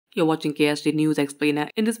You're watching KSG News Explainer.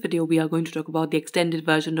 In this video, we are going to talk about the extended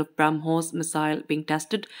version of BrahMos missile being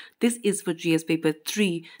tested. This is for GS Paper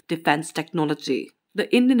 3 Defense Technology.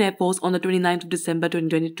 The Indian Air Force on the 29th of December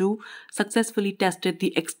 2022 successfully tested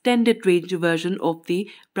the extended range version of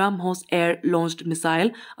the BrahMos Air Launched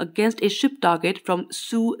missile against a ship target from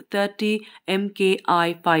Su-30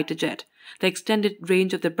 MKI fighter jet. The extended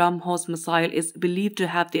range of the BrahMos missile is believed to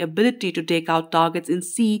have the ability to take out targets in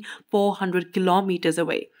sea 400 kilometers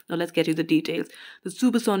away. Now let's get you the details. The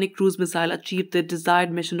supersonic cruise missile achieved the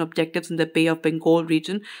desired mission objectives in the Bay of Bengal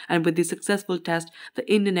region, and with the successful test, the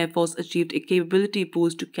Indian Air Force achieved a capability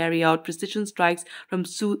boost to carry out precision strikes from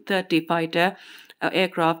Su-30 fighter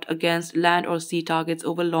aircraft against land or sea targets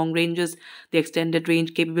over long ranges. The extended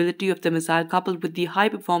range capability of the missile, coupled with the high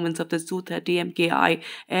performance of the Su-30 MKI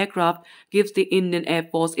aircraft, gives the Indian Air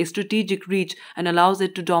Force a strategic reach and allows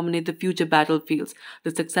it to dominate the future battlefields.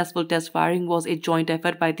 The successful test firing was a joint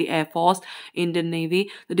effort by the Air Force, Indian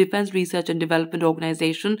Navy, the Defense Research and Development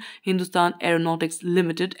Organization, Hindustan Aeronautics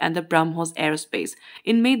Limited, and the BrahMos Aerospace.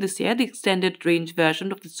 In May this year, the extended range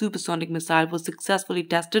version of the supersonic missile was successfully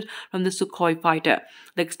tested from the Sukhoi fighter.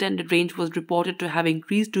 The extended range was reported to have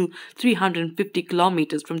increased to 350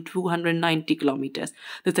 kilometers from 290 kilometers.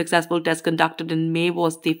 The successful test conducted in May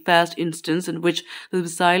was the first instance in which the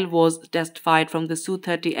missile was test fired from the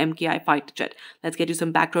Su-30 MKI fighter jet. Let's get you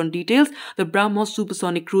some background details. The BrahMos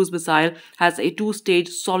supersonic cruise missile has a two-stage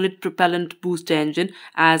solid propellant booster engine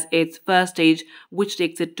as its first stage, which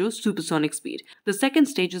takes it to supersonic speed. The second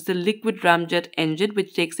stage is the liquid ramjet engine,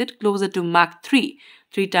 which takes it closer to Mach 3.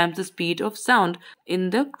 3 times the speed of sound in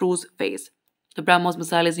the cruise phase. The BrahMos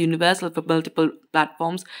missile is universal for multiple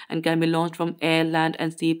platforms and can be launched from air, land,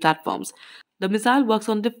 and sea platforms. The missile works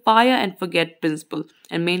on the fire and forget principle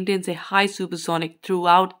and maintains a high supersonic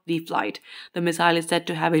throughout the flight. The missile is said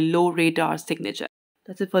to have a low radar signature.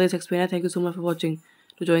 That's it for this explainer. Thank you so much for watching.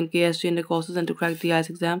 To join KSG in the courses and to crack the IELTS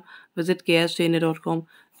exam, visit ksgin.com.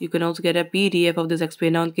 You can also get a PDF of this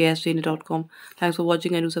explainer on ksgin.com. Thanks for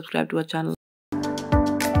watching and do subscribe to our channel.